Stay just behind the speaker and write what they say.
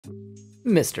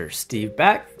Mr. Steve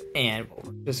back, and what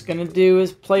we're just gonna do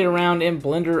is play around in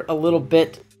Blender a little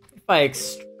bit. If I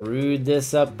extrude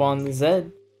this up on the Z,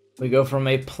 we go from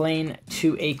a plane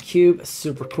to a cube,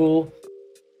 super cool.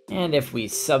 And if we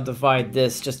subdivide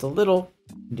this just a little,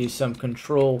 do some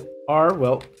Control R,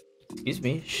 well, excuse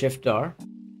me, Shift R,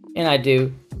 and I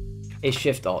do a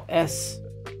Shift Alt S,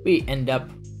 we end up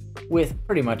with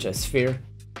pretty much a sphere.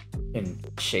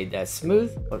 And shade that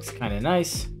smooth, looks kind of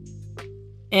nice.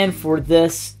 And for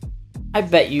this, I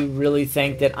bet you really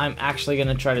think that I'm actually going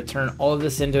to try to turn all of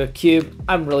this into a cube.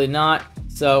 I'm really not,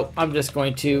 so I'm just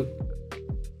going to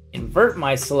invert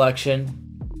my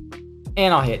selection,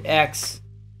 and I'll hit X.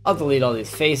 I'll delete all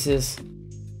these faces.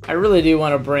 I really do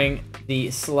want to bring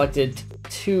the selected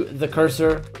to the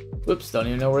cursor. Whoops, don't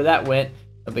even know where that went.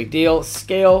 No big deal.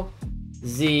 Scale,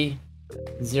 Z,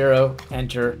 0,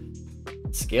 enter.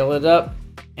 Scale it up,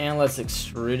 and let's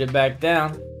extrude it back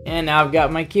down. And now I've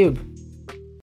got my cube.